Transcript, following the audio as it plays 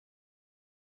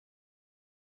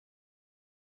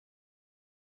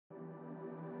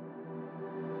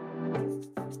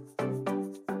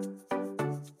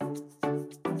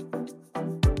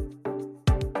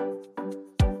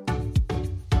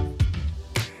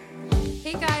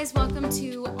Hey guys, welcome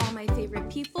to All My Favorite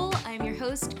People. I'm your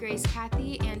host, Grace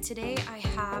Kathy, and today I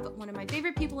have one of my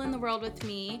favorite people in the world with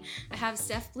me. I have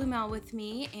Steph Bluemel with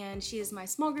me, and she is my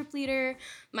small group leader,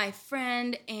 my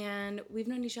friend, and we've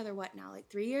known each other, what now, like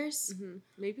 3 years? Mm-hmm.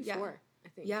 Maybe 4, I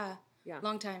think. Yeah. Yeah.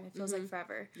 Long time. It feels like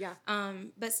forever. Yeah.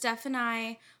 But Steph and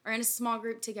I are in a small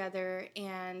group together,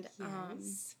 and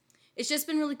Yes. it's just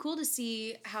been really cool to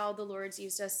see how the Lord's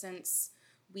used us since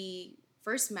we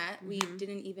first met. We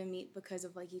didn't even meet because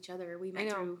of like each other. We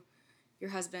met through your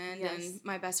husband and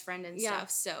my best friend and stuff.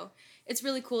 So it's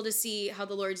really cool to see how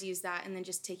the Lord's used that and then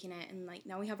just taking it and like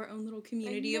now we have our own little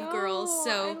community of girls.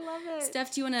 So I love it.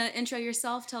 Steph, do you want to intro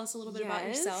yourself? Tell us a little bit about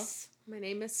yourself. My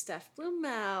name is Steph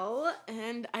Bluemel,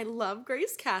 and I love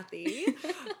Grace Kathy.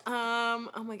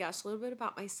 Oh my gosh, a little bit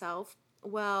about myself.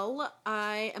 Well,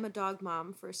 I am a dog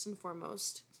mom first and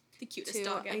foremost. The cutest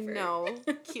dog ever. I know.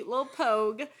 Cute little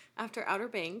pogue after Outer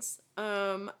Banks.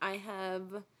 I have,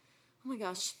 oh my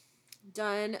gosh,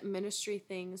 done ministry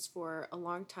things for a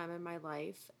long time in my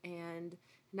life, and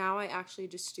now I actually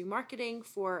just do marketing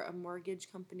for a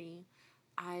mortgage company.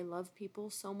 I love people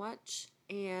so much,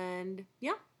 and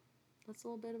yeah, that's a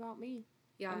little bit about me.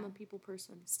 Yeah. I'm a people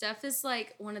person. Steph is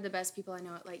like one of the best people I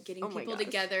know at like getting people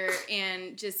together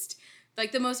and just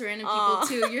like the most random people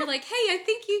too. You're like, hey, I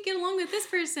think you get along with this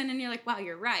person, and you're like, wow,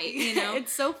 you're right. You know,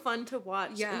 it's so fun to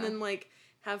watch, and then like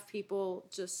have people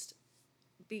just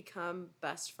become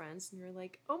best friends, and you're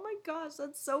like, oh my gosh,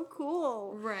 that's so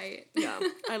cool. Right. Yeah,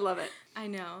 I love it. I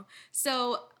know.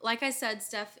 So, like I said,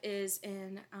 Steph is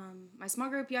in my small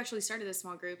group. You actually started a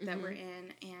small group that we're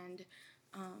in, and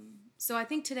so I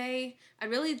think today I'd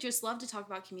really just love to talk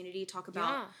about community, talk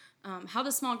about how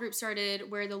the small group started,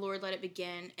 where the Lord let it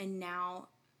begin, and now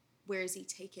where is he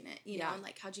taking it, you know, and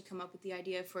like how'd you come up with the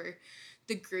idea for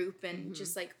the group, and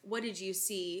just like what did you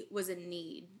see was a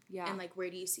need, and like where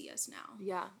do you see us now?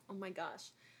 Yeah. Oh my gosh.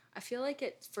 I feel like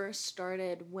it first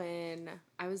started when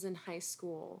I was in high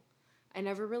school. I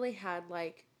never really had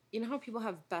like, you know how people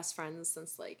have best friends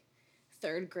since like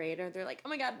 3rd grade, or they're like, oh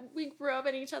my god, we grew up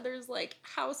in each other's like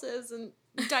houses and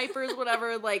diapers,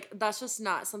 whatever. Like that's just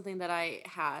not something that I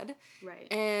had.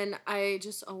 Right. And I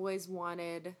just always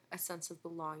wanted a sense of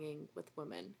belonging with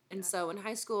women. And so in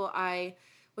high school, I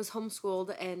was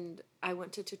homeschooled, and I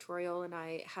went to tutorial, and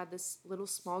I had this little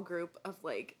small group of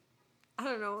like, I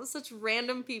don't know, such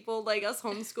random people like us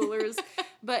homeschoolers.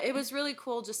 But it was really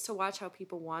cool just to watch how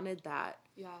people wanted that.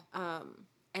 Yeah.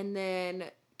 And then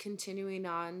continuing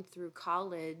on through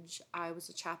college, I was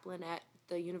a chaplain at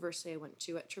the university I went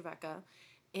to at Trevecca.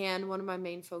 And one of my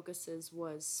main focuses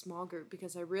was small group,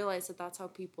 because I realized that that's how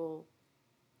people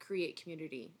create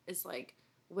community, is like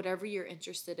whatever you're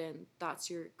interested in,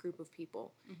 that's your group of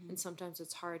people. And sometimes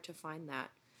it's hard to find that.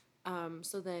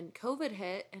 So then COVID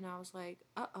hit, and I was like,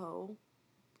 uh-oh,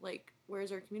 like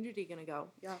where's our community gonna go?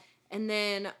 Yeah. And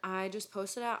then I just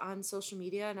posted out on social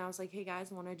media, and I was like, hey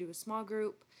guys, I want to do a small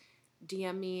group.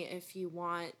 DM me if you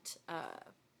want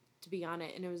to be on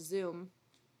it. And it was Zoom.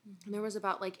 And there was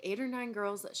about like 8 or 9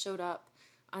 girls that showed up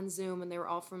on Zoom, and they were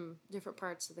all from different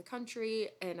parts of the country,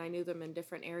 and I knew them in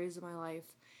different areas of my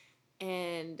life.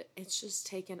 And it's just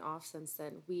taken off since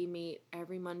then. We meet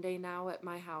every Monday now at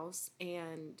my house,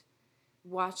 and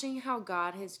watching how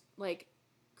God has like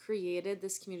created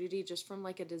this community just from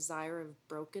like a desire of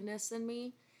brokenness in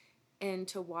me, and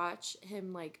to watch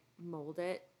him like mold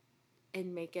it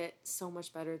and make it so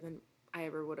much better than I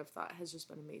ever would have thought has just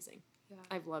been amazing. Yeah.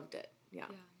 I've loved it. Yeah.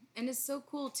 And it's so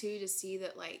cool too to see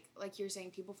that like you're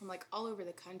saying, people from like all over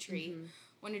the country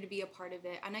wanted to be a part of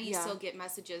it. I know you still get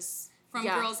messages from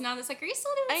girls now that's like, are you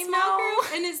still doing small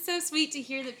group? And it's so sweet to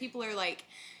hear that people are like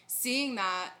seeing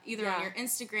that either on your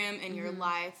Instagram and your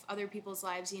life, other people's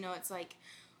lives. You know, it's like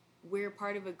we're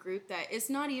part of a group that is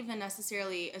not even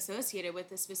necessarily associated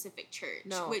with a specific church.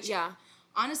 No. Which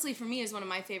honestly for me is one of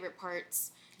my favorite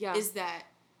parts. Is that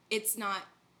it's not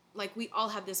like we all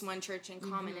have this one church in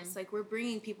common. It's like we're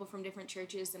bringing people from different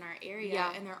churches in our area,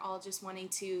 and they're all just wanting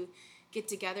to get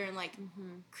together in like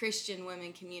Christian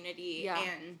women community,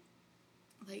 and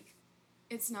like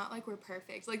it's not like we're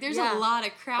perfect. Like there's a lot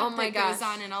of crap that goes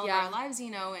on in all of our lives,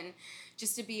 you know, and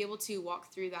just to be able to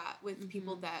walk through that with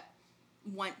people that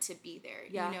want to be there,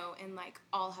 you know, and like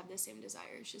all have the same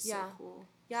desire. It's just so cool.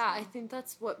 Yeah, I think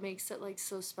that's what makes it like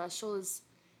so special, is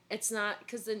it's not,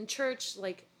 because in church,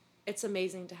 like, it's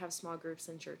amazing to have small groups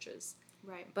in churches.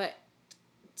 Right. But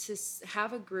to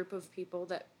have a group of people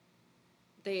that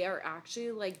they are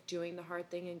actually, like, doing the hard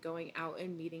thing and going out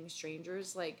and meeting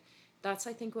strangers, like, that's,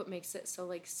 I think, what makes it so,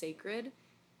 like, sacred,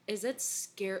 is it's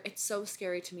so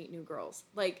scary to meet new girls.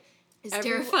 Like, is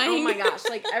terrifying. Oh my gosh.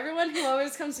 Like, everyone who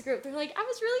always comes to group, they're like, I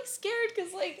was really scared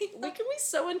because, like, we can be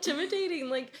so intimidating.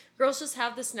 Like, girls just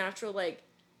have this natural, like,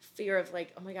 fear of,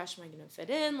 like, oh my gosh, am I going to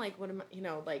fit in? Like, what am I,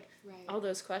 like, all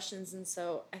those questions. And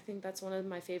so I think that's one of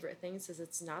my favorite things is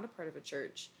it's not a part of a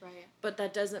church. Right. But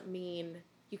that doesn't mean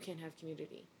you can't have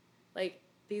community. Like,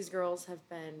 these girls have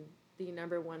been the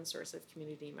number one source of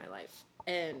community in my life.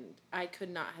 And I could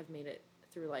not have made it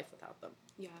through life without them.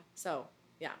 Yeah. So...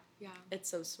 yeah. Yeah. It's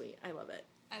so sweet. I love it.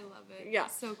 I love it. Yeah.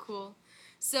 It's so cool.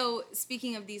 So,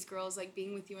 speaking of these girls, like,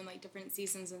 being with you in, like, different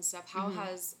seasons and stuff, how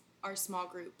has our small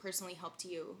group personally helped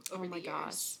you over the years? Oh, my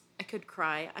gosh. I could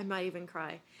cry. I might even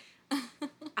cry.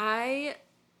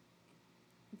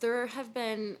 There have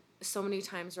been so many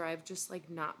times where I've just, like,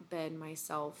 not been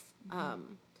myself.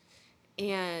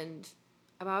 And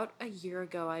about a year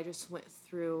ago, I just went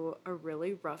through a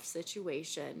really rough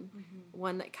situation,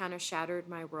 one that kind of shattered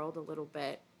my world a little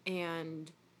bit.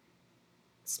 And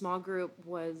small group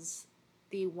was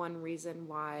the one reason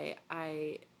why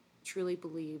I truly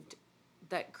believed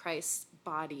that Christ's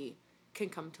body can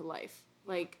come to life.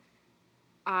 Like,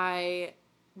 I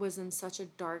was in such a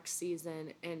dark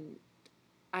season, and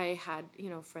I had,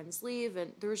 friends leave,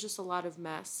 and there was just a lot of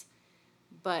mess.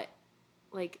 But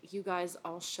like, you guys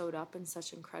all showed up in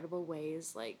such incredible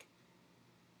ways. Like,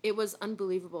 it was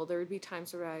unbelievable. There would be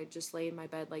times where I'd just lay in my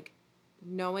bed, like,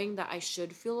 knowing that I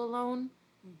should feel alone,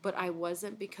 but I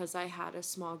wasn't, because I had a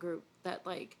small group that,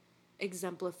 like,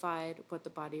 exemplified what the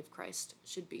body of Christ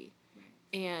should be.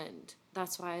 Right. And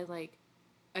that's why, like,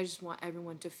 I just want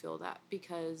everyone to feel that,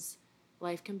 because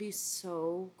life can be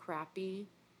so crappy,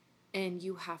 and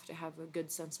you have to have a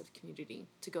good sense of community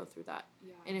to go through that.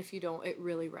 Yeah. And if you don't, it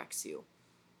really wrecks you.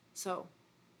 So,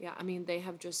 yeah, I mean, they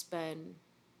have just been...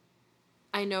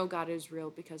 I know God is real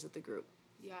because of the group.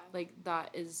 Yeah. Like, that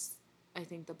is, I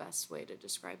think, the best way to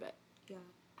describe it. Yeah.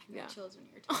 I got chills when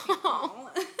you're talking.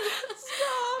 Stop!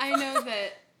 I know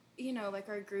that, like,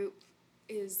 our group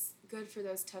is good for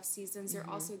those tough seasons. They're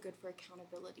also good for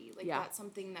accountability. Like, that's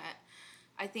something that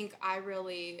I think I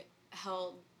really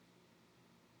held...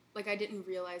 like, I didn't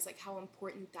realize, like, how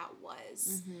important that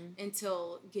was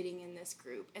until getting in this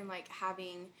group. And, like,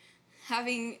 having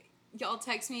y'all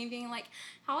text me being like,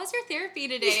 how was your therapy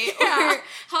today? Yeah. Or,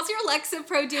 how's your Alexa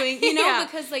Pro doing?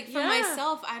 Because, like, for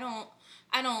myself, I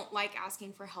don't like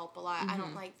asking for help a lot. I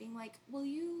don't like being like, will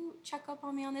you check up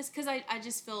on me on this? Because I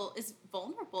just feel it's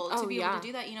vulnerable to be able to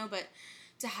do that, but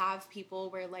to have people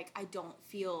where, like, I don't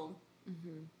feel...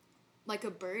 like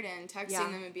a burden,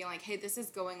 texting them and being like, hey, this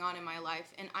is going on in my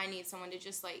life, and I need someone to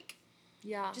just, like,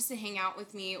 just to hang out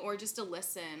with me, or just to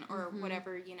listen, or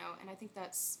whatever, and I think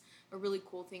that's a really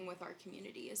cool thing with our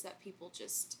community, is that people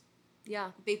just,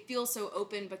 they feel so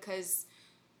open, because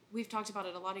we've talked about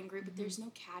it a lot in group, but there's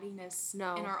no cattiness in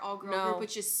our all-girl group,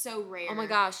 which is so rare. Oh my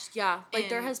gosh, yeah. Like,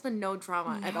 there has been no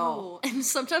drama at all. And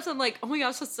sometimes I'm like, oh my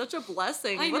gosh, that's such a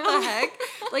blessing. What the heck?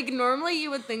 Like, normally you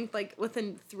would think, like,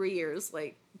 within 3 years,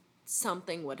 like,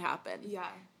 something would happen. Yeah.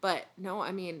 But no,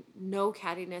 I mean, no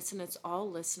cattiness, and it's all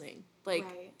listening.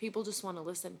 Like, people just want to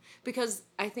listen. Because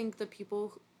I think the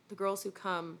girls who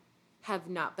come have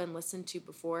not been listened to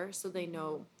before, so they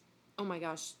know, oh my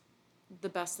gosh, the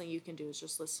best thing you can do is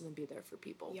just listen and be there for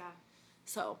people. Yeah.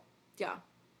 So, yeah.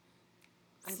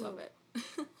 I love it.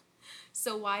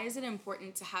 So why is it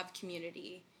important to have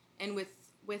community, and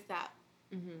with that,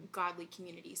 godly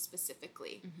community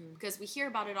specifically? Because we hear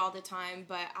about it all the time,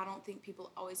 but I don't think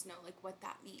people always know, like, what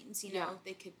that means.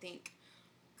 They could think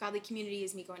godly community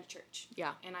is me going to church.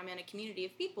 Yeah. And I'm in a community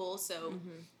of people, so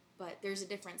but there's a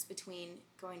difference between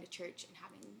going to church and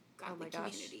having godly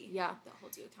community that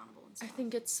holds you accountable and stuff. I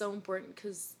think it's so important,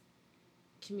 because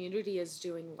community is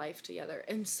doing life together,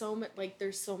 and like,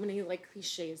 there's so many, like,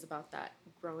 cliches about that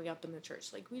growing up in the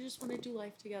church, like, we just want to do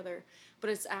life together, but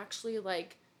it's actually,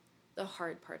 like, the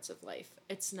hard parts of life.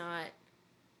 It's not,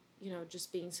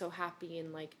 just being so happy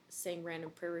and, like, saying random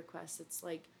prayer requests. It's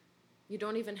like, you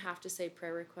don't even have to say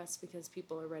prayer requests, because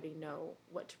people already know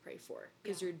what to pray for,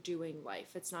 because you're doing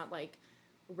life. It's not like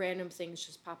random things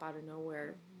just pop out of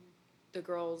nowhere. The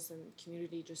girls and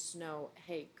community just know,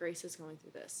 hey, Grace is going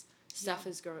through this. Steph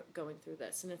is going through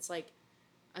this. And it's like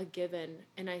a given.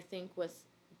 And I think with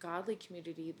godly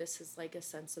community, this is like a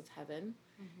sense of heaven.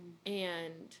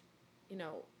 And,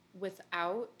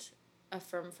 without a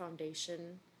firm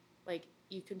foundation, like,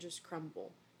 you can just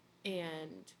crumble.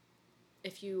 And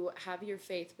if you have your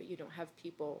faith but you don't have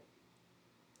people,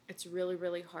 it's really,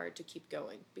 really hard to keep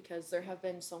going, because there have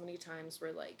been so many times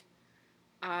where, like,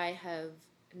 I have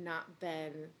not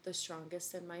been the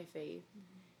strongest in my faith,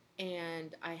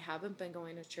 and I haven't been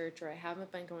going to church, or I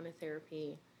haven't been going to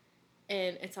therapy,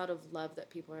 And it's out of love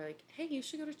that people are like, hey, you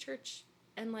should go to church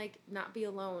and, like, not be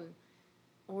alone.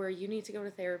 Or you need to go to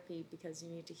therapy because you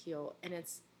need to heal. And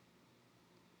it's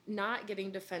not getting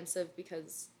defensive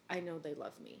because I know they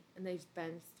love me. And they've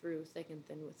been through thick and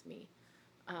thin with me.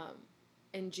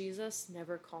 And Jesus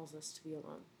never calls us to be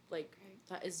alone. Like,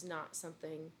 that is not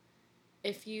something...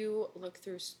 If you look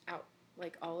throughout,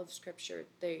 like, all of Scripture,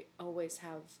 they always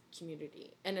have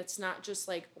community. And it's not just,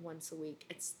 like, once a week.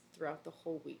 It's throughout the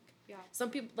whole week. Yeah.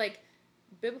 Some people, like,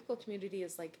 biblical community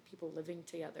is, like, people living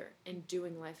together and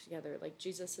doing life together. Like,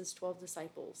 Jesus' 12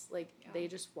 disciples, like, they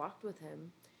just walked with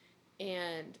him.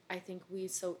 And I think we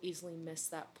so easily miss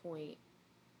that point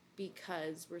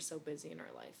because we're so busy in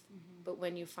our life. Mm-hmm. But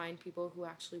when you find people who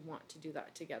actually want to do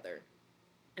that together,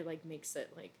 it, like, makes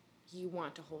it, like, you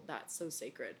want to hold that so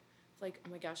sacred. Like,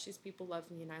 oh my gosh, these people love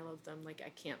me and I love them. Like, I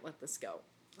can't let this go.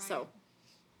 Right. So,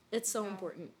 it's so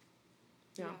important.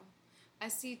 Yeah. I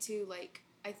see, too, like,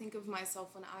 I think of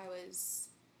myself when I was,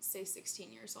 say,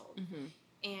 16 years old. Mm-hmm.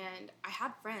 And I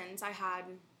had friends. I had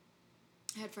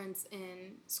friends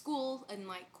in school and,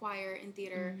 like, choir and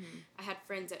theater. Mm-hmm. I had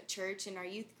friends at church in our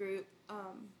youth group.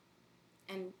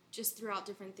 And just throughout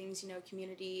different things, you know,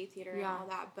 community, theater, and all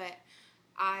that. But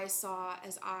I saw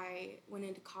as I went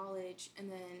into college, and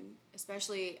then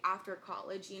especially after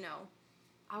college, you know,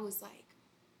 I was like,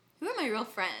 who are my real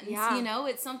friends? Yeah. You know,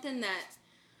 it's something that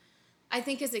I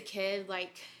think as a kid,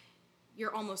 like,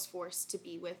 you're almost forced to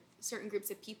be with certain groups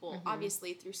of people, mm-hmm.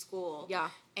 obviously through school. Yeah.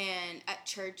 And at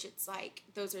church, it's like,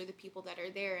 those are the people that are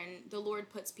there, and the Lord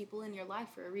puts people in your life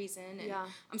for a reason. And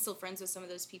I'm still friends with some of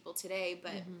those people today,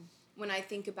 but mm-hmm. when I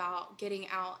think about getting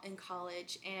out in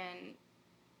college and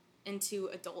into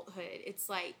adulthood, it's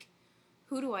like,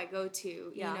 who do I go to,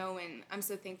 you know? And I'm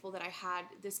so thankful that I had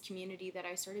this community that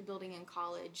I started building in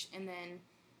college, and then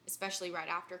especially right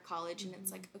after college, mm-hmm. and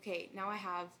it's like, okay, now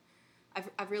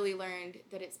I've really learned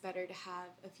that it's better to have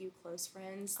a few close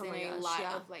friends than a lot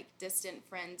of, like, distant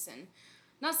friends. And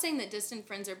not saying that distant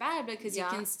friends are bad, because you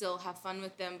can still have fun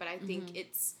with them, but I think mm-hmm.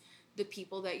 it's the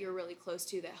people that you're really close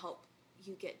to that help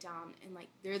you get down, and, like,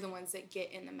 they're the ones that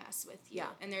get in the mess with you,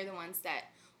 and they're the ones that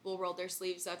will roll their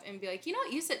sleeves up and be like, you know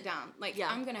what, you sit down. Like,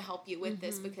 I'm going to help you with mm-hmm.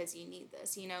 this because you need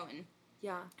this, you know? And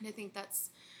and I think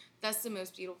that's the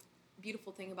most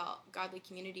beautiful thing about godly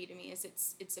community to me, is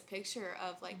it's a picture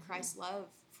of, like, mm-hmm. Christ's love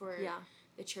for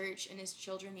the church and his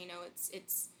children. You know,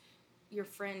 it's your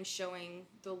friend showing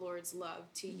the Lord's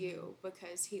love to mm-hmm. you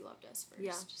because he loved us first.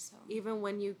 Yeah. So. Even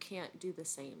when you can't do the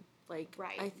same. Like,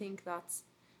 I think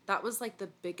that was, like, the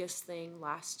biggest thing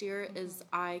last year mm-hmm. is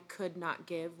I could not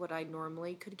give what I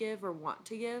normally could give or want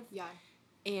to give. Yeah.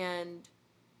 And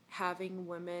having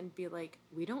women be like,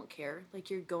 we don't care. Like,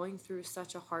 you're going through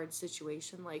such a hard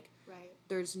situation. Like,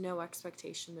 there's no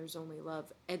expectation. There's only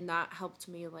love. And that helped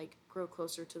me, like, grow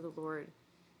closer to the Lord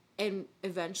and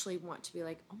eventually want to be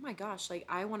like, oh my gosh, like,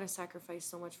 I want to sacrifice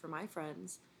so much for my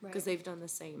friends because they've done the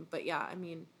same. But yeah, I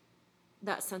mean,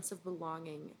 that sense of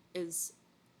belonging is,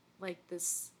 like,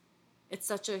 this, it's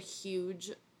such a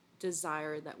huge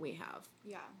desire that we have.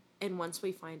 Yeah. And once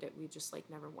we find it, we just, like,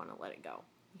 never want to let it go.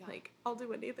 Yeah. Like, I'll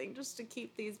do anything just to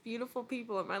keep these beautiful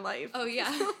people in my life. Oh,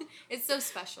 yeah. It's so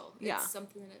special. It's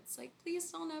something that it's like,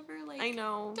 please don't ever, like... I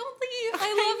know. Don't leave. I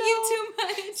love you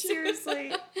too much.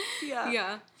 Seriously. Yeah.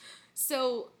 Yeah.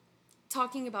 So,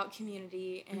 talking about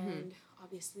community and mm-hmm.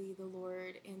 obviously the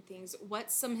Lord and things,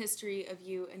 what's some history of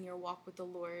you and your walk with the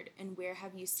Lord, and where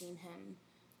have you seen him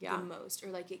the most, or,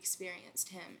 like, experienced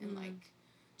him and, mm-hmm. like,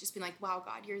 just been like, wow,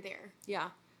 God, you're there? Yeah.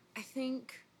 I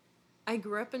think I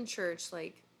grew up in church.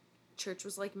 Like, church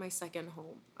was, like, my second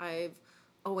home. I've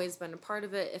always been a part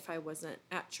of it. If I wasn't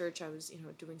at church, I was, you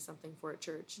know, doing something for a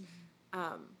church.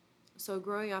 Mm-hmm. So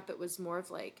growing up, it was more of,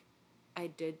 like, I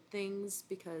did things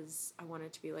because I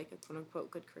wanted to be, like, a quote-unquote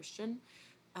good Christian.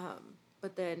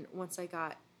 But then once I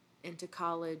got into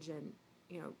college and,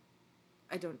 you know,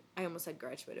 I almost said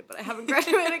graduated, but I haven't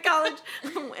graduated college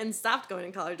and stopped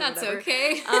going to college. That's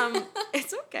okay.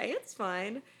 It's okay. It's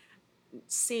fine.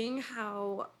 Seeing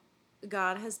how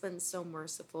God has been so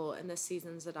merciful in the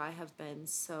seasons that I have been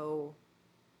so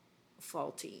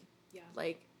faulty. Yeah.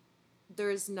 Like,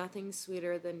 there's nothing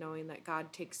sweeter than knowing that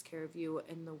God takes care of you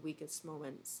in the weakest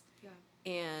moments. Yeah.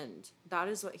 And that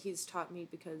is what he's taught me,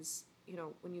 because, you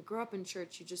know, when you grow up in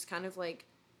church, you just kind of, like,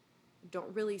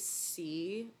 don't really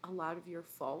see a lot of your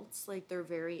faults. Like, they're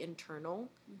very internal.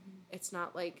 Mm-hmm. It's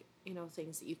not like, you know,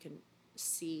 things that you can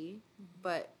see. Mm-hmm.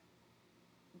 But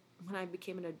when I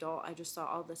became an adult, I just saw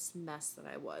all this mess that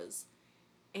I was.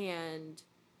 And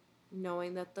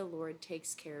knowing that the Lord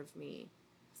takes care of me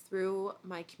through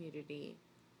my community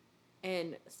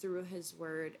And through his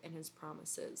word and his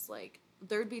promises, like,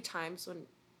 there'd be times when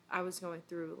I was going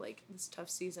through, like, this tough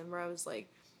season where I was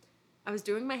like, I was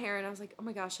doing my hair and I was like, oh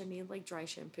my gosh, I need like dry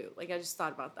shampoo. Like, I just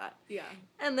thought about that. Yeah.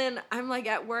 And then I'm like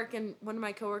at work, and one of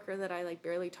my coworker that I like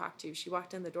barely talked to, she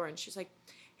walked in the door and she's like,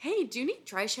 hey, do you need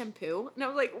dry shampoo? And I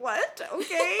was like, what?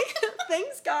 Okay.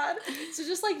 Thanks, God. So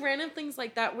just like random things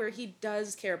like that where he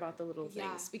does care about the little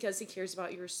things because he cares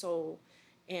about your soul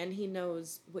and he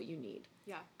knows what you need.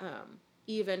 Yeah.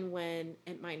 Even when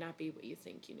it might not be what you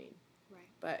think you need. Right.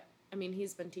 But, I mean,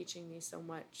 he's been teaching me so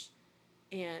much,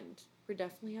 and we're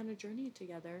definitely on a journey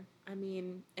together. I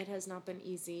mean, it has not been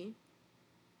easy,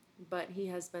 but he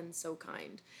has been so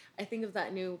kind. I think of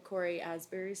that new Corey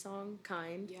Asbury song,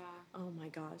 Kind. Yeah. Oh my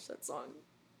gosh, that song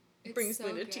It's brings so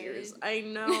me to good. tears. I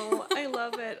know. I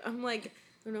love it. I'm like,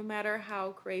 no matter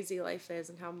how crazy life is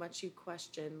and how much you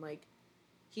question, like,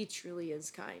 he truly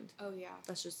is kind. Oh, yeah.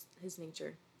 That's just his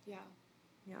nature. Yeah.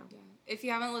 Yeah. Yeah. If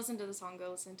you haven't listened to the song,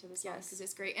 go listen to the song because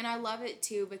it's great. And I love it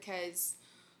too because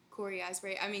Corey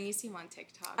Asbury, I mean, you see him on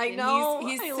TikTok. I know.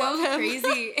 He's I so love him.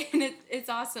 crazy and it's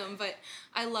awesome. But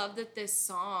I love that this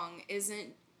song isn't,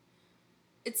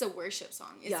 it's a worship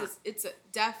song. It's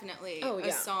definitely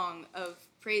a song of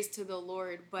praise to the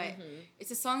Lord. But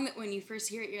it's a song that when you first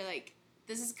hear it, you're like,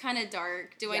 this is kind of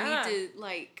dark. Do I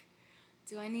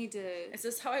need to... Is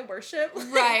this how I worship?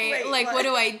 Right. Wait, like, what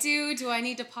do I do? Do I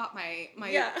need to pop my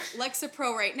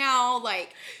Lexapro right now?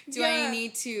 Like, do I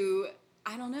need to...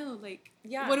 I don't know. Like,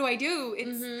 what do I do?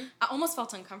 It's... I almost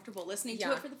felt uncomfortable listening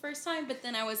to it for the first time, but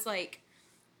then I was like,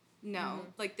 no.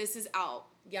 Like, this is out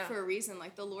for a reason.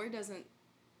 Like, the Lord doesn't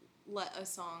let a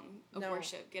song of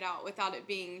worship get out without it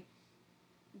being,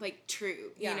 like,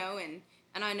 true, you know?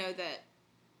 And I know that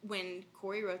when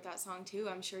Corey wrote that song too,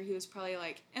 I'm sure he was probably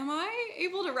like, am I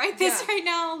able to write this right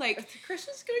now? Like, are the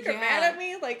Christians gonna get mad at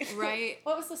me? Like, right.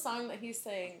 What was the song that he's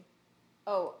saying?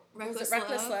 Oh, Reckless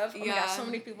Love? Oh my gosh, so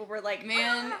many people were like,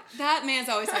 man, that man's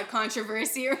always had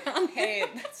controversy around him. Hey,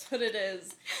 that's what it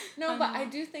is. No, but I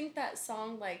do think that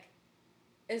song, like,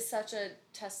 is such a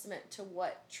testament to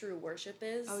what true worship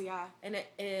is. Oh, yeah. And it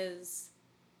is,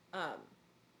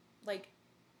 like,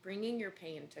 bringing your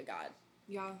pain to God.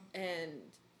 Yeah. And,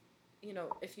 you know,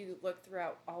 if you look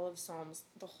throughout all of Psalms,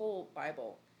 the whole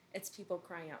Bible, it's people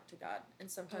crying out to God. And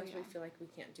sometimes we feel like we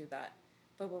can't do that.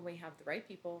 But when we have the right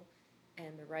people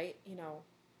and the right, you know,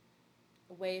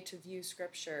 way to view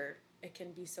Scripture, it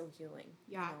can be so healing.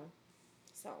 Yeah. You know?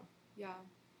 So. Yeah.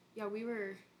 Yeah, we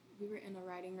were in a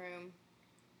writing room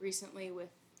recently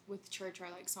with church, our,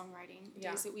 like, songwriting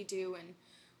days that we do, and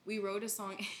we wrote a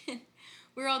song, and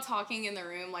we were all talking in the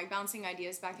room, like, bouncing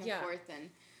ideas back and forth, and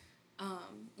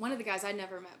one of the guys I'd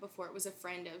never met before, it was a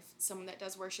friend of someone that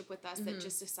does worship with us that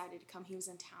just decided to come. He was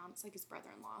in town. It's like his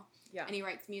brother-in-law. Yeah. And he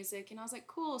writes music. And I was like,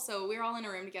 cool. So we were all in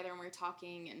a room together and we were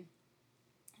talking. And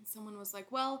someone was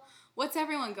like, well, what's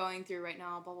everyone going through right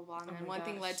now? Blah, blah, blah. And then one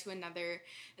thing led to another.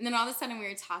 And then all of a sudden we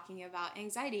were talking about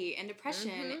anxiety and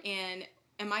depression. And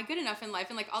am I good enough in life?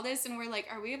 And, like, all this. And we're like,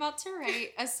 are we about to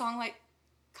write a song like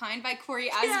Kind by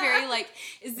Corey Asbury? Like,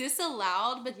 is this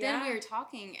allowed? But then we were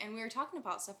talking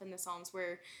about stuff in the Psalms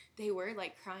where they were,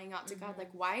 like, crying out to God,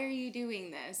 like, why are you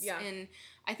doing this? And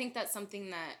I think that's something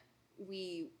that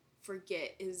we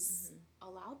forget is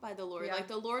allowed by the Lord. Like,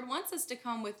 the Lord wants us to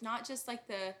come with not just, like,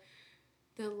 the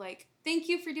like, thank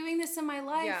you for doing this in my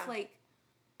life. Like,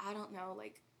 I don't know,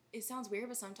 like, it sounds weird,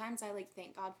 but sometimes I, like,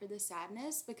 thank God for the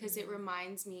sadness because it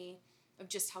reminds me of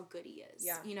just how good he is,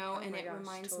 you know, and it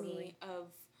reminds me of,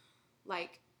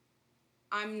 like,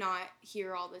 I'm not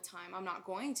here all the time. I'm not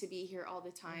going to be here all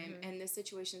the time, and this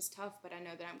situation's tough, but I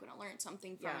know that I'm going to learn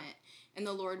something from it, and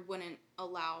the Lord wouldn't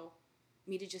allow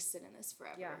me to just sit in this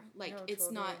forever. Like,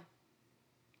 it's not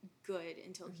good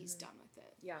until he's done with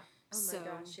it. Yeah. Oh my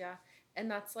gosh, yeah. And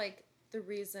that's, like, the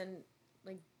reason,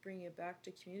 like, bringing it back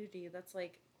to community, that's,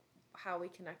 like, how we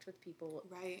connect with people.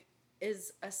 Right.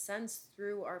 Is a sense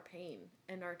through our pain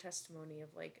and our testimony of,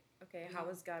 like, okay, how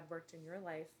has God worked in your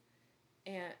life?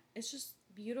 And it's just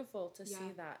beautiful to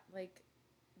see that. Like,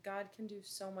 God can do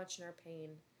so much in our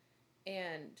pain.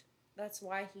 And that's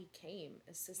why he came,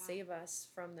 is to save us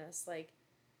from this. Like,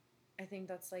 I think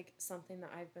that's, like, something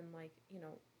that I've been, like, you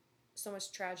know, so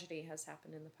much tragedy has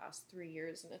happened in the past 3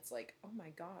 years. And it's like, oh my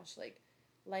gosh, like,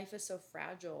 life is so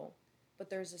fragile.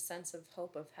 But there's a sense of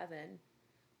hope of heaven.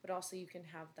 But also you can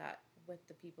have that with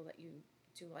the people that you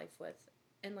do life with,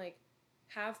 and, like,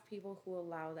 have people who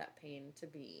allow that pain to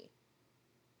be,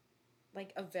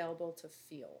 like, available to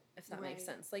feel, if that makes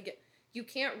sense. Like, you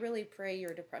can't really pray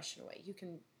your depression away. You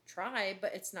can try,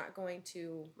 but it's not going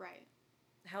to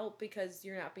help because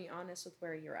you're not being honest with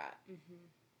where you're at.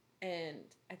 And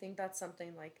I think that's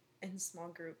something, like, in small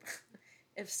group,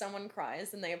 if someone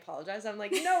cries and they apologize, I'm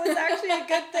like, no, it's actually a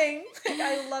good thing. Like,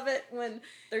 I love it when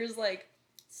there's, like,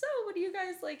 so what do you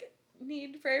guys, like,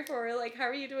 need prayer for? Or, like, how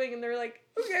are you doing? And they're like,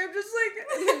 okay, I'm just, like,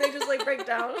 and then they just, like, break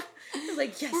down. It's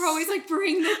like, yes. We're always, like,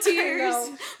 bring the tears.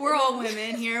 We're all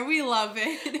women here. We love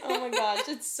it. Oh, my gosh.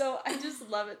 It's so, I just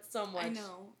love it so much. I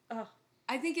know. Oh.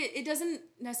 I think it doesn't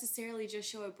necessarily just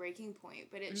show a breaking point,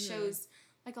 but it shows,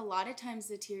 like, a lot of times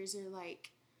the tears are,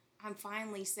 like, I'm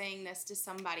finally saying this to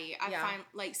somebody. I find,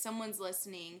 like, someone's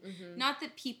listening. Not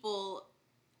that people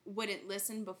wouldn't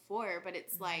listen before, but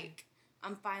it's like,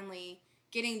 I'm finally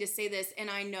getting to say this, and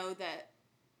I know that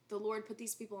the Lord put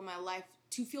these people in my life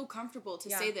to feel comfortable to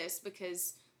say this,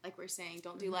 because, like we're saying,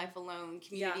 don't do life alone.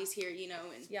 Community's here, you know.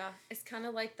 And it's kind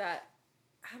of like that,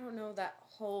 I don't know, that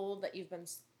hole that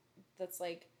that's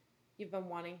like, you've been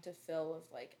wanting to fill of,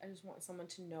 like, I just want someone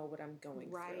to know what I'm going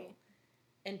through.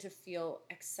 And to feel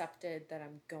accepted that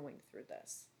I'm going through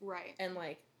this. Right. And,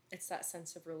 like, it's that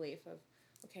sense of relief of,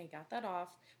 okay, got that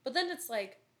off. But then it's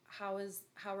like, how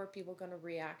are people going to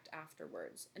react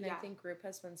afterwards? And I think group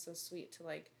has been so sweet to,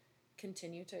 like,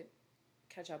 continue to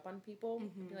catch up on people.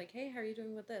 And be like, hey, how are you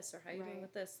doing with this? Or how are you doing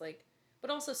with this? Like, but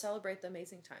also celebrate the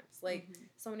amazing times. Like,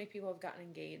 so many people have gotten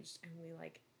engaged, and we,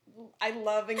 like, I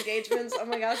love engagements. Oh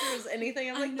my gosh, if there's anything,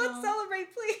 I'm like, let's celebrate,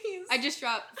 please. I just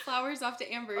dropped flowers off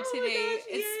to Amber today. Gosh,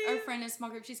 it's our friend in small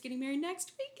group. She's getting married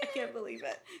next weekend. I can't believe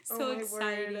it. So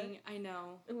exciting. Word. I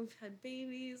know. And we've had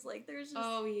babies. Like, there's just...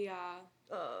 Oh, yeah.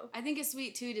 I think it's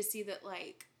sweet, too, to see that,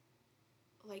 like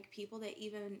people that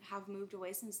even have moved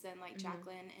away since then, like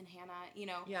Jacqueline and Hannah, you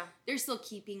know, they're still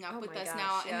keeping up with us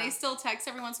now, and they still text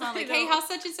every once in a while, like, hey, how's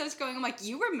such and such going? I'm like,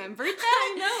 you remembered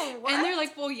that? I know. What? And they're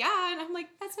like, well, yeah, and I'm like,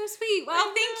 that's so sweet.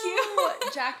 Well, thank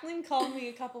you. Jacqueline called me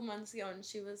a couple months ago, and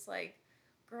she was like,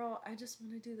 girl, I just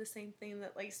want to do the same thing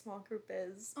that, like, small group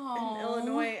is in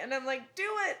Illinois, and I'm like, do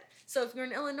it. So if you're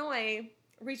in Illinois,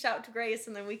 reach out to Grace,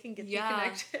 and then we can get you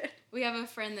connected. We have a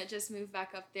friend that just moved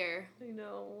back up there. I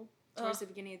know. Towards the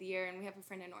beginning of the year, and we have a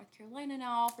friend in North Carolina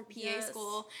now for PA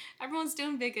school. Everyone's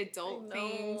doing big adult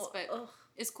things, but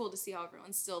it's cool to see how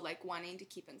everyone's still, like, wanting to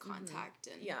keep in contact.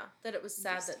 And that it was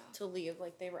sad to leave,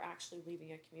 like, they were actually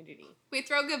leaving a community. We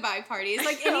throw goodbye parties,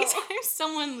 like, anytime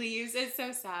someone leaves, it's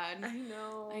so sad.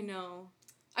 I know.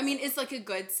 I mean, it's, like, a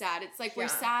good sad. It's, like, we're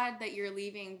sad that you're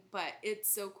leaving, but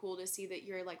it's so cool to see that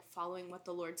you're, like, following what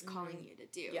the Lord's calling you to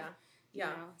do. You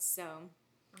know? So,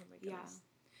 oh my goodness.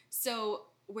 So,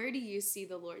 where do you see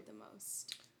the Lord the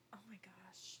most? Oh my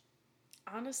gosh.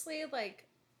 Honestly, like,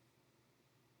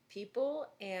 people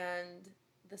and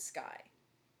the sky.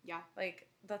 Yeah. Like,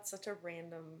 that's such a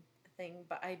random thing,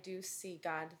 but I do see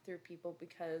God through people,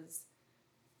 because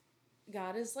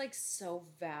God is, like, so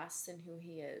vast in who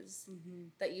he is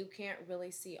that you can't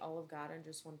really see all of God in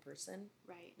just one person.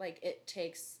 Right. Like, it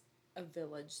takes a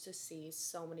village to see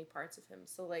so many parts of him.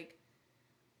 So, like,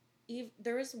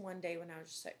 there was one day when I was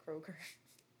just at Kroger.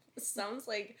 It sounds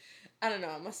like, I don't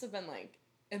know, it must have been, like,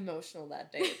 emotional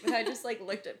that day. But I just, like,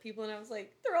 looked at people and I was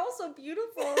like, they're all so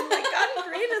beautiful. And, like, God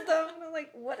created them. And I'm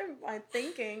like, what am I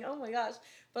thinking? Oh, my gosh.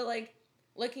 But, like,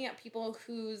 looking at people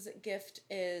whose gift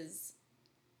is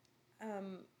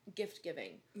gift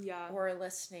giving. Yeah. Or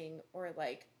listening, or,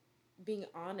 like, being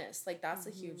honest. Like, that's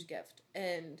a huge gift.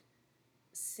 And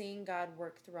seeing God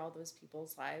work through all those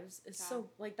people's lives is so,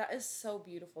 like, that is so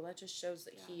beautiful. That just shows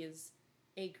that he is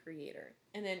a creator.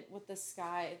 And then with the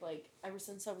sky, like, ever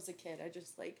since I was a kid, I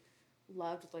just, like,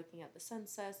 loved looking at the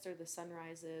sunsets or the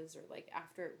sunrises, or, like,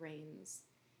 after it rains,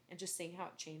 and just seeing how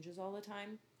it changes all the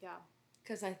time. Yeah.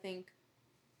 Because I think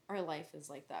our life is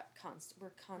like that.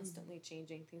 We're constantly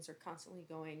changing. Things are constantly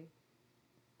going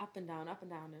up and down, up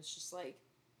and down. It's just, like,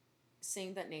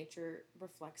 seeing that nature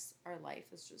reflects our life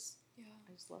is just,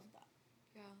 I just love that.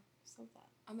 Yeah. I just love that.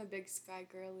 I'm a big sky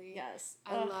girly. Yes.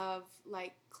 I love,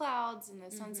 like, clouds and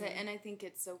the sunset, and I think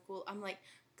it's so cool. I'm like,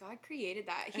 God created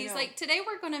that. He's like, today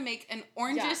we're going to make an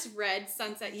orangish red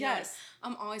sunset. You know,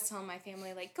 I'm always telling my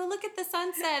family, like, go look at the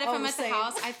sunset. If I'm at the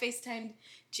house, I FaceTimed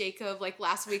Jacob, like,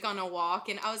 last week on a walk,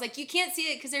 and I was like, you can't see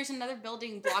it because there's another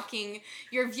building blocking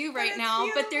your view right now,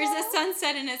 beautiful. But there's a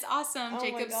sunset, and it's awesome.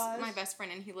 Jacob's my best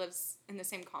friend, and he lives in the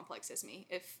same complex as me.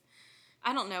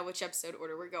 I don't know which episode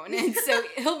order we're going in, so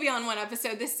he'll be on one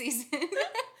episode this season.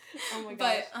 Oh my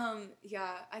gosh. But,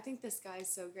 yeah, I think the sky is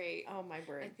so great. Oh my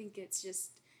word. I think it's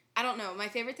just, I don't know, my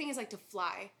favorite thing is, like, to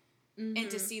fly and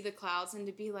to see the clouds and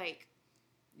to be like,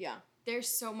 there's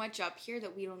so much up here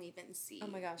that we don't even see. Oh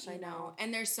my gosh, I know.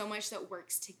 And there's so much that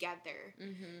works together.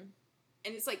 And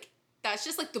it's like, that's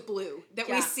just, like, the blue that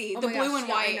we see, the blue and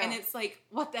white, and it's like,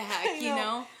 what the heck, you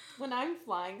know? when I'm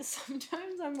flying,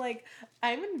 sometimes I'm like,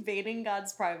 I'm invading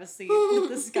God's privacy with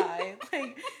this guy.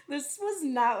 Like, this was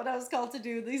not what I was called to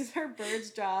do. These are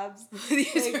birds' jobs.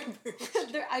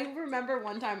 I remember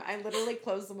one time I literally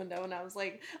closed the window and I was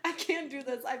like, I can't do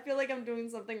this. I feel like I'm doing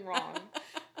something wrong.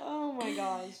 Oh my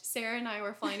gosh. Sarah and I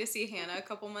were flying to see Hannah a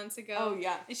couple months ago. Oh,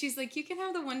 yeah. And she's like, you can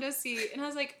have the window seat. And I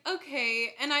was like,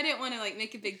 okay. And I didn't want to, like,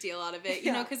 make a big deal out of it,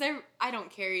 you know, because I don't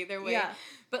care either way. Yeah.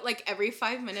 But, like, every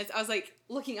 5 minutes, I was, like,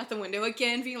 looking out the window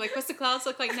again, being like, what's the clouds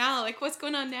look like now? Like, what's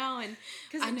going on now? And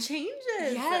because it changes.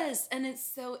 Yes. And it's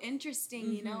so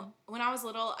interesting, you know. When I was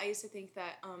little, I used to think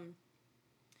that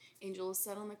angels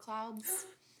sat on the clouds.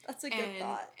 That's a good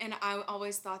thought. And I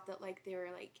always thought that, like, they were,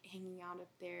 like, hanging out up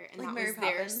there. And like that Mary was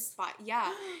Poppins. their spot.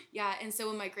 Yeah. Yeah. And so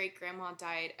when my great-grandma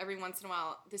died, every once in a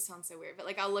while, this sounds so weird, but,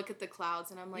 like, I'll look at the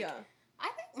clouds and I'm like, I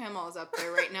think Mama's up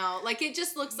there right now. Like, it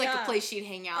just looks like a place she'd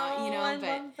hang out, you know? I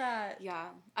love that. Yeah.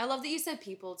 I love that you said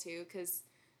people, too, because,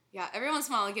 yeah, every once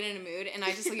in a while I get in a mood and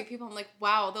I just look at people, I'm like,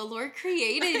 wow, the Lord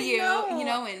created you, you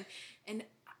know? And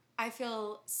I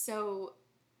feel so...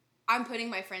 I'm putting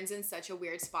my friends in such a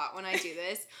weird spot when I do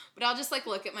this, but I'll just, like,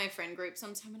 look at my friend group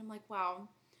sometime and I'm like, wow,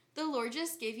 the Lord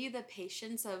just gave you the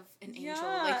patience of an angel.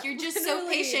 Like, you're just so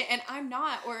patient and I'm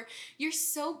not. Or you're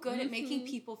so good at making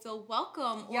people feel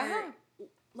welcome or,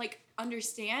 like,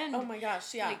 understand. Oh, my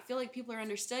gosh, yeah. Like, feel like people are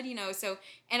understood, you know. So,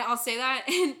 and I'll say that,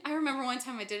 and I remember one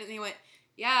time I did it and they went,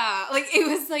 yeah. Like, it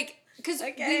was like, because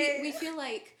we feel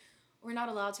like we're not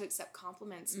allowed to accept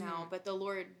compliments now, but the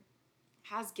Lord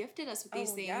has gifted us with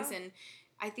these things, and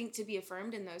I think to be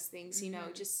affirmed in those things, you know,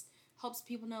 just helps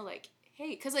people know, like, hey,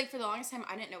 because, like, for the longest time,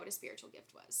 I didn't know what a spiritual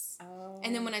gift was.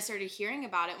 And then when I started hearing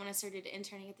about it, when I started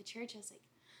interning at the church, I was like,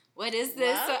 what is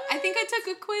this? So I think I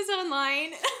took a quiz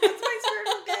online. That's my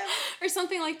spiritual gift. Or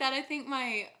something like that. I think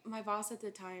my boss at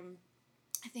the time,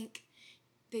 I think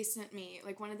they sent me,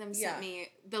 like, one of them sent me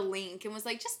the link and was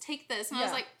like, just take this. And I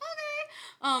was like,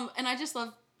 okay. And I just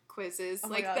love quizzes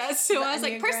like that. So I was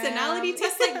like, personality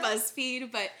test like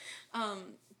BuzzFeed.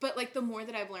 But like, the more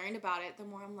that I've learned about it, the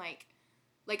more I'm like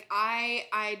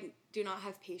I do not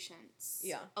have patience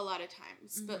a lot of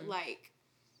times. But, like,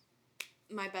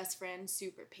 my best friend,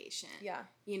 super patient. Yeah.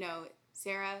 You know,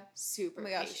 Sarah, super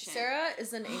patient. Sarah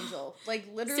is an angel. Like,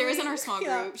 literally. Sarah's in our small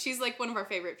group. She's, like, one of our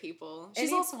favorite people.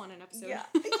 She's also on an episode. Yeah.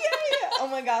 Oh,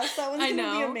 my gosh. That one's going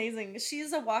to be amazing.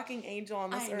 She's a walking angel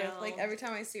on this earth. Like, every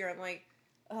time I see her, I'm like,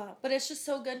 but it's just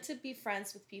so good to be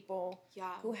friends with people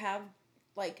who have,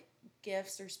 like,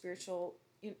 gifts or spiritual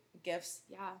gifts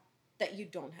that you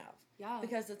don't have. Yeah.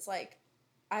 Because it's like,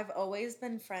 I've always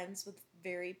been friends with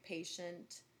very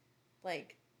patient,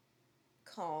 like,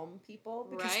 calm people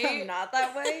because I'm not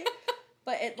that way.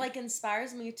 But it, like,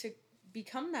 inspires me to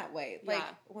become that way. Like,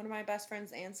 one of my best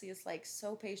friends, Ansley, is, like,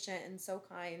 so patient and so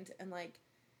kind. And, like,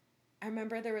 I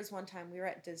remember there was one time we were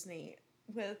at Disney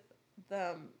with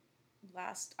them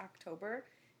last October,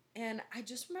 and I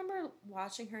just remember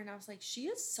watching her and I was like, she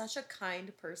is such a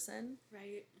kind person.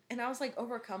 Right. And I was, like,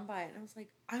 overcome by it. And I was like,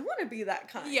 I want to be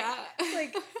that kind. Yeah.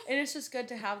 Like, and it's just good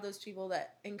to have those people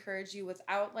that encourage you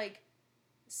without, like,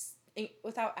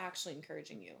 without actually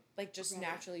encouraging you. Like, just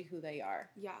naturally who they are.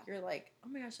 Yeah. You're like, oh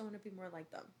my gosh, I want to be more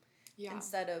like them. Yeah.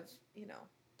 Instead of, you know,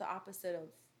 the opposite of,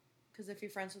 because if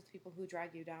you're friends with people who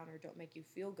drag you down or don't make you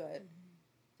feel good,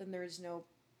 then there's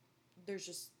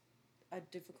just a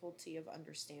difficulty of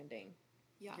understanding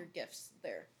your gifts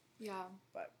there. Yeah.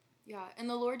 But. Yeah, and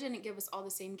the Lord didn't give us all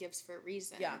the same gifts for a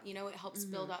reason. Yeah. You know, it helps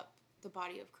build up the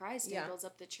body of Christ and builds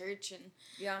up the church. And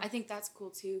I think that's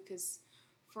cool, too, because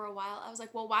for a while I was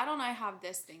like, well, why don't I have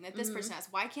this thing that this person has?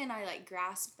 Why can't I, like,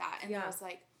 grasp that? And then I was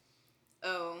like,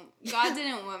 oh, God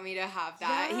didn't want me to have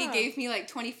that. He gave me, like,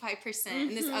 25% and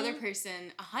this other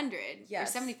person 100 or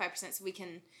 75% so we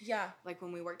can, like,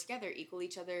 when we work together, equal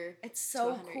each other. It's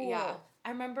so cool. Yeah.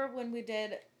 I remember when we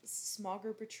did small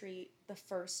group retreat the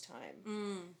first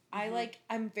time.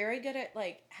 I'm very good at,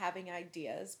 like, having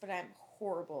ideas, but I'm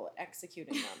horrible at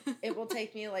executing them. It will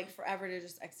take me, like, forever to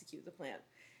just execute the plan.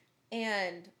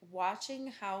 And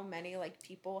watching how many, like,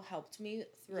 people helped me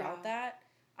throughout that,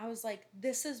 I was like,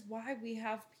 this is why we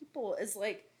have people, is,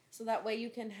 like, so that way you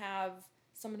can have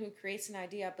someone who creates an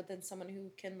idea, but then someone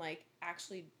who can, like,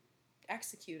 actually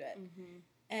execute it.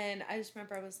 And I just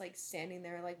remember I was, like, standing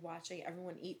there, like, watching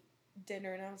everyone eat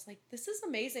dinner, and I was like, this is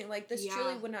amazing. Like, this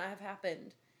truly would not have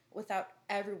happened without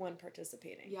everyone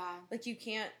participating. Yeah. Like, you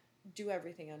can't do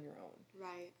everything on your own.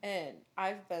 Right. And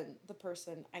I've been the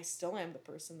person, I still am the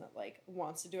person that, like,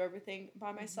 wants to do everything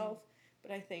by myself,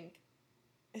 but I think,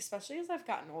 especially as I've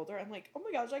gotten older, I'm like, oh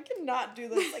my gosh, I cannot do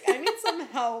this. Like, I need some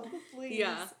help, please.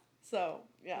 Yeah. So,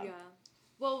 yeah.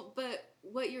 Well, but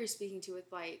what you were speaking to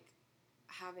with, like,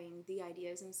 having the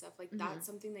ideas and stuff, like, that's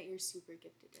something that you're super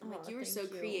gifted in. Like, you were so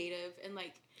creative, and,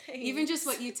 like, even just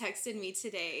what you texted me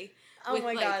today with,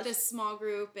 like, the small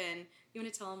group, and you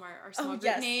want to tell them our small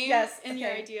group name and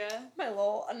your idea? My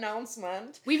little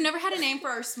announcement. We've never had a name for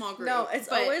our small group. No, it's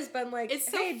always been like, it's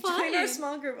so hey, fun. Join our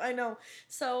small group. I know.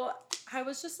 So I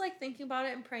was just, like, thinking about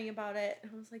it and praying about it,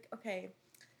 and I was like, okay,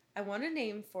 I want a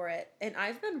name for it, and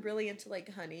I've been really into,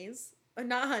 like, honeycomb,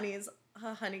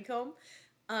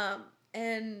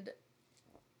 and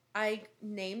I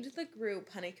named the group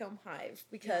Honeycomb Hive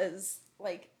because,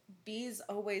 like, bees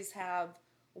always have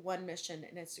one mission,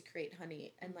 and it's to create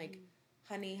honey, and, like,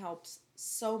 honey helps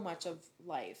so much of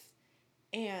life,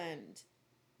 and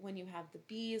when you have the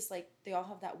bees, like, they all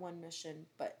have that one mission,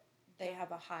 but they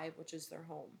have a hive, which is their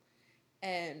home,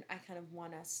 and I kind of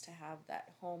want us to have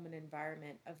that home and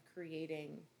environment of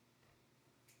creating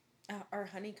our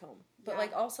honeycomb, but,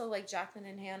 like, also, like, Jacqueline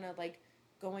and Hannah, like,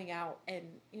 going out and,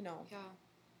 you know,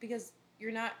 because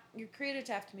you're created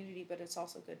to have community, but it's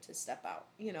also good to step out,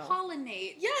 you know.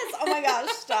 Pollinate. Yes. Oh my gosh,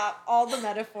 stop. All the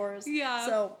metaphors. Yeah.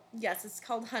 So, yes, it's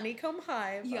called Honeycomb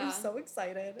Hive. Yeah. I'm so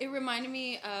excited. It reminded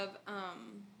me of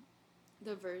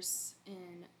the verse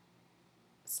in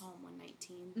Psalm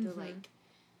 119, the, like,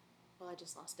 well, I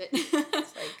just lost it. It's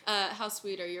like, how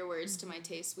sweet are your words to my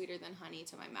taste, sweeter than honey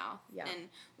to my mouth. Yeah. And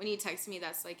when you text me,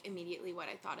 that's, like, immediately what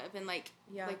I thought of. And, like,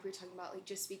 like we were talking about, like,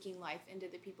 just speaking life into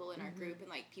the people in our group, and,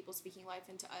 like, people speaking life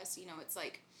into us. You know, it's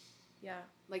like,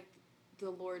 like, the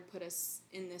Lord put us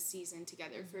in this season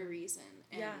together for a reason.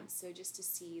 And so just to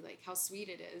see, like, how sweet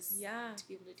it is to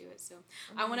be able to do it. So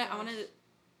I want to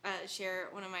share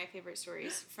one of my favorite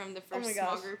stories from the first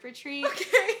small group retreat.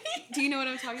 Okay. Do you know what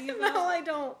I'm talking about? No, I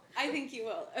don't. I think you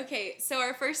will. Okay, so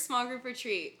our first small group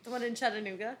retreat. The one in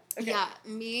Chattanooga? Okay. Yeah,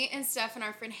 me and Steph and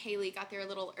our friend Haley got there a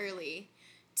little early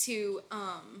to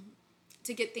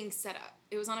get things set up.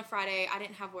 It was on a Friday. I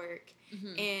didn't have work.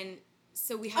 And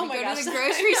so we had to go to the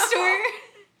grocery store.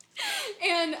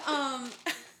 And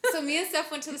so me and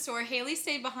Steph went to the store. Haley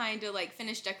stayed behind to, like,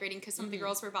 finish decorating because some of the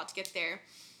girls were about to get there.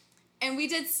 And we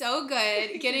did so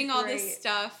good getting all this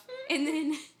stuff. And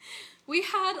then we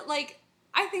had, like,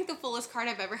 I think the fullest cart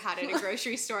I've ever had at a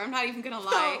grocery store. I'm not even going to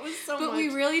lie. It was so much. But we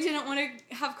really didn't want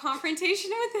to have confrontation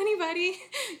with anybody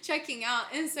checking out.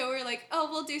 And so we're like, oh,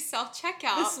 we'll do self-checkout.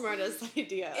 The smartest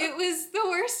idea. It was the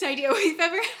worst idea we've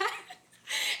ever had.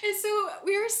 And so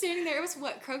we were standing there. It was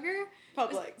what, Kroger?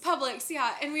 Publix,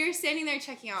 yeah. And we were standing there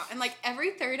checking out, and, like,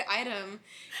 every third item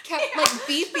kept like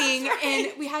beeping,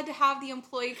 and we had to have the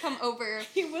employee come over.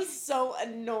 He was so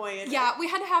annoyed. Yeah, we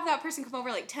had to have that person come over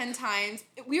like 10 times.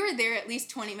 We were there at least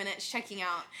 20 minutes checking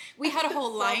out. We had a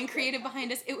whole line created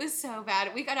behind us. It was so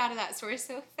bad. We got out of that store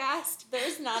so fast.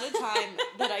 There's not a time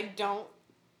that I don't,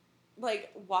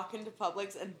 like, walk into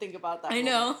Publix and think about that moment.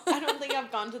 Know. I don't think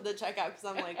I've gone to the checkout because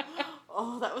I'm like,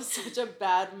 oh, that was such a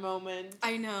bad moment.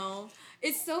 I know.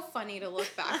 It's so funny to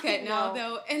look back at now,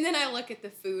 though. And then I look at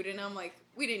the food, and I'm like,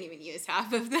 we didn't even use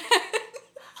half of that.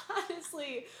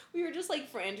 Honestly, we were just, like,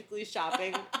 frantically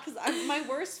shopping. Because my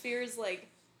worst fear is, like,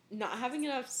 not having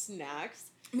enough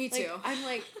snacks. Me too. Like, I'm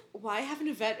like, why have an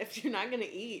event if you're not going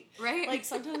to eat? Right? Like,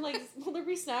 sometimes, like, will there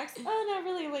be snacks? Oh, not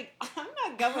really. Like, I'm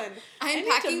not going. I'm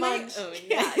packing my own.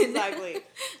 Yeah, exactly.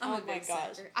 I'm a big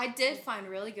sucker. I did find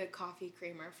really good coffee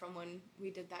creamer from when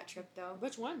we did that trip, though.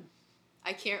 Which one?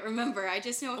 I can't remember. I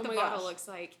just know what the bottle looks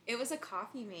like. It was a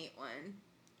Coffee Mate one.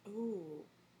 Ooh.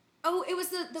 Oh, it was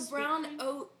the brown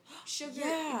oat sugar.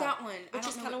 Yeah. That one. Which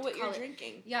is kind of what you're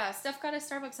drinking. Yeah, Steph got a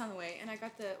Starbucks on the way, and I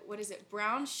got the, what is it,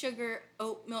 brown sugar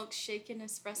oat milk shaken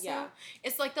espresso. Yeah.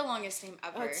 It's like the longest name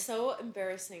ever. Oh, it's so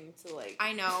embarrassing to, like...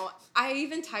 I know. I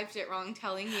even typed it wrong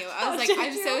telling you. I was like,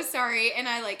 I'm so sorry. And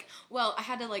I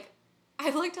had to, like,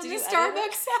 I looked on the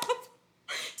Starbucks app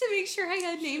to make sure I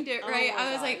had named it right.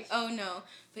 I was like, oh no.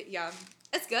 But yeah,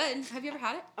 it's good. Have you ever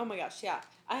had it? Oh my gosh, yeah.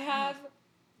 I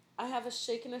have a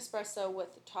shaken espresso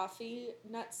with toffee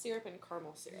nut syrup and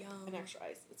caramel syrup and extra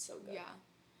ice. It's so good. Yeah.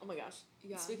 Oh my gosh.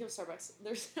 Yeah. Speaking of Starbucks,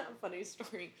 there's a funny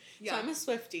story. Yeah. So I'm a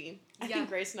Swiftie. I think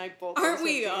Grace and I both aren't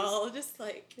we all? Just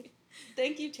like...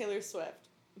 Thank you, Taylor Swift.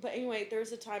 But anyway, there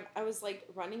was a time I was, like,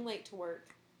 running late to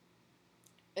work.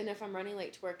 And if I'm running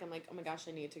late to work, I'm like, oh my gosh,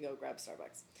 I need to go grab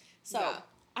Starbucks. So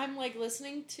I'm, like,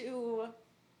 listening to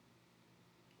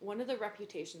one of the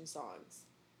Reputation songs.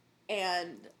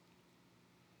 And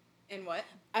what?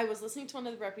 I was listening to one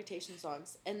of the Reputation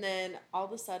songs. And then all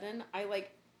of a sudden, I,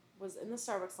 like, was in the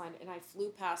Starbucks line. And I flew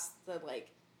past the,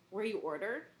 like, where you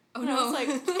order. Oh, and no. I was like,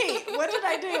 wait, what did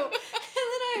I do? And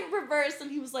then I reversed. And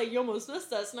he was like, you almost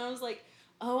missed us. And I was like,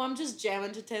 oh, I'm just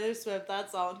jamming to Taylor Swift,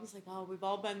 that's all. And he's like, oh, we've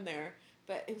all been there.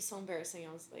 But it was so embarrassing.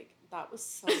 I was like, that was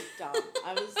so dumb.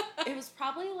 It was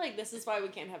probably like, this is why we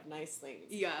can't have nice things.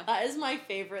 Yeah. That is my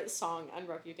favorite song on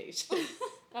Reputation.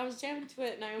 I was jamming to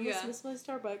it and I almost missed my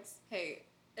Starbucks. Hey,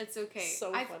 it's okay.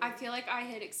 So funny. I feel like I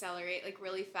hit accelerate like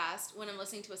really fast when I'm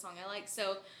listening to a song I like.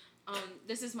 So,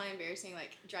 this is my embarrassing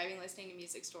like driving listening to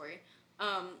music story.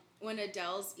 When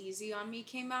Adele's Easy on Me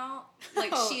came out,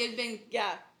 like she had been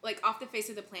like off the face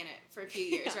of the planet for a few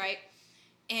years, right?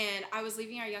 And I was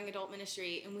leaving our young adult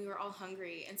ministry and we were all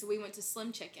hungry, and so we went to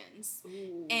Slim Chickens.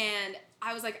 Ooh. And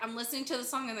I was like, I'm listening to the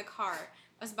song in the car.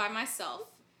 I was by myself.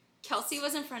 Kelsey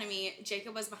was in front of me,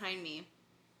 Jacob was behind me.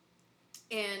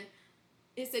 And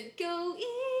it said, go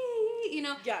eat, you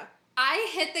know. Yeah. I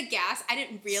hit the gas. I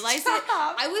didn't realize it.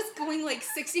 I was going like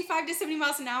 65 to 70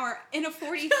 miles an hour in a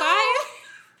 45.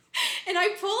 And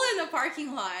I pull in the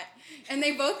parking lot, and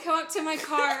they both come up to my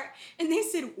car, and they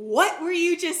said, what were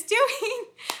you just doing?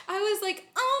 I was like,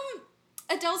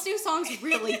 Adele's new song's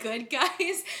really good,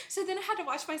 guys. So then I had to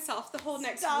watch myself the whole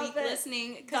next week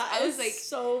listening, because I was like,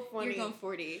 so funny. You're going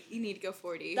 40. You need to go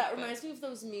 40. That reminds me of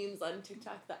those memes on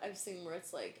TikTok that I've seen where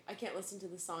it's like, I can't listen to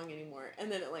the song anymore,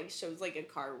 and then it like shows like a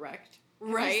car wrecked.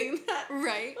 Right. Have you seen that?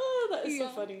 Right. Oh, that is so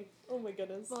funny. Oh my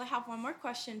goodness. Well, I have one more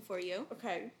question for you.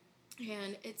 Okay.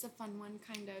 And it's a fun one,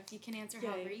 kind of. You can answer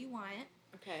however you want.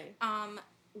 Okay.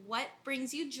 What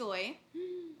brings you joy,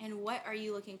 and what are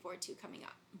you looking forward to coming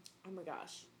up? Oh my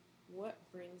gosh. What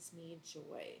brings me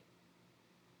joy?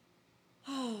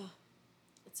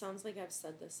 It sounds like I've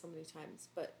said this so many times,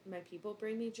 but my people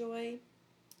bring me joy.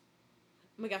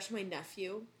 Oh my gosh, my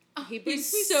nephew. He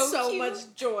brings me so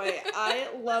much joy. I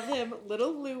love him.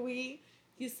 Little Louie.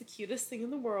 He's the cutest thing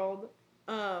in the world.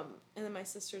 And then my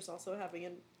sister's also having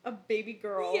a baby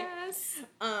girl. Yes.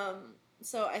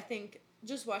 So I think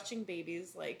just watching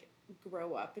babies, like,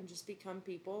 grow up and just become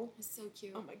people. It's so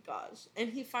cute. Oh, my gosh.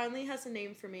 And he finally has a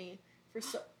name for me.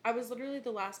 I was literally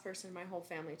the last person in my whole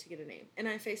family to get a name. And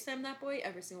I FaceTime that boy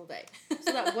every single day.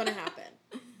 So that wouldn't happen.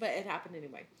 But it happened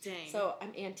anyway. Dang. So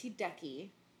I'm Auntie Decky.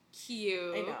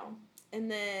 Cute. I know. And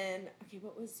then, okay,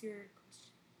 what was your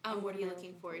question? What are you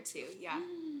looking forward to? Yeah.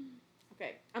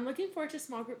 Okay. I'm looking forward to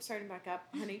small group starting back up.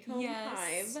 Honeycomb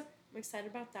Hive. I'm excited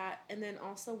about that. And then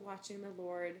also watching the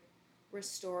Lord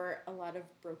restore a lot of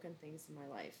broken things in my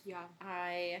life. Yeah.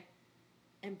 I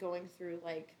am going through,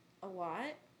 like, a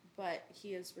lot, but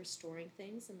he is restoring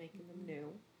things and making them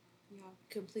new. Yeah.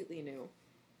 Completely new.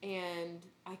 And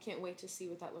I can't wait to see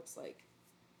what that looks like.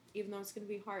 Even though it's going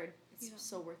to be hard, it's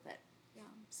so worth it. Yeah.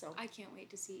 So I can't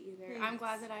wait to see either. Thanks. I'm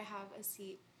glad that I have a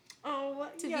seat to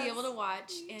be yes, able to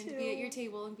watch and to be at your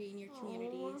table and be in your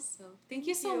community. So thank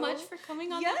you so much for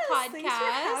coming on the podcast. Thanks for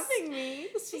having me.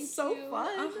 This was so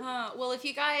fun. Well, if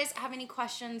you guys have any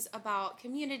questions about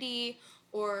community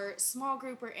or small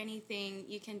group or anything,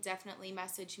 you can definitely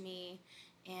message me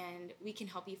and we can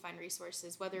help you find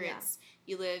resources. Whether it's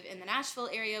you live in the Nashville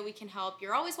area, we can help.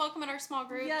 You're always welcome in our small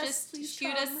group. Just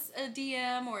shoot us a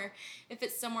DM, or if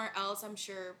it's somewhere else, I'm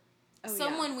sure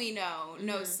someone we know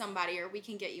knows somebody, or we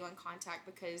can get you in contact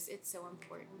because it's so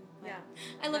important. Yeah.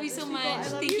 I love you so much.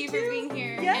 Thank you for being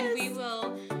here. And we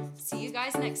will see you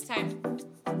guys next time.